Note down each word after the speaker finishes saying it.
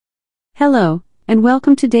Hello, and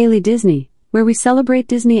welcome to Daily Disney, where we celebrate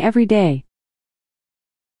Disney every day.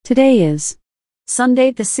 Today is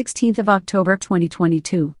Sunday, the 16th of October,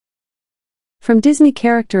 2022. From Disney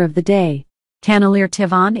Character of the Day. Cannelier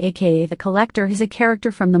Tivan, aka The Collector, is a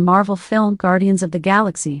character from the Marvel film Guardians of the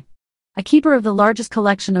Galaxy. A keeper of the largest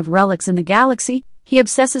collection of relics in the galaxy, he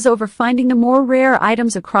obsesses over finding the more rare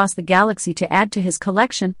items across the galaxy to add to his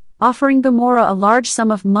collection, offering Gamora a large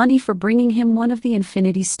sum of money for bringing him one of the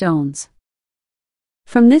Infinity Stones.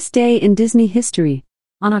 From this day in Disney history.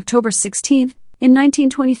 On October 16, in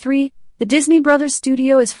 1923, the Disney Brothers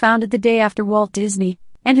Studio is founded the day after Walt Disney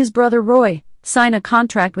and his brother Roy sign a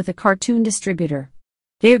contract with a cartoon distributor.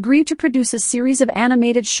 They agreed to produce a series of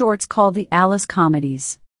animated shorts called the Alice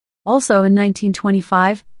Comedies. Also in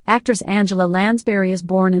 1925, actress Angela Lansbury is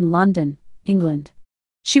born in London, England.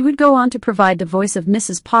 She would go on to provide the voice of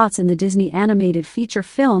Mrs. Potts in the Disney animated feature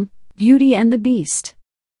film, Beauty and the Beast.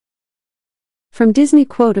 From Disney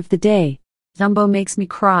Quote of the Day. Dumbo makes me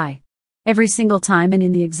cry. Every single time and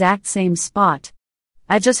in the exact same spot.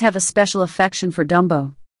 I just have a special affection for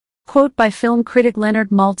Dumbo. Quote by film critic Leonard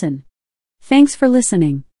Maltin. Thanks for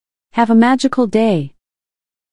listening. Have a magical day.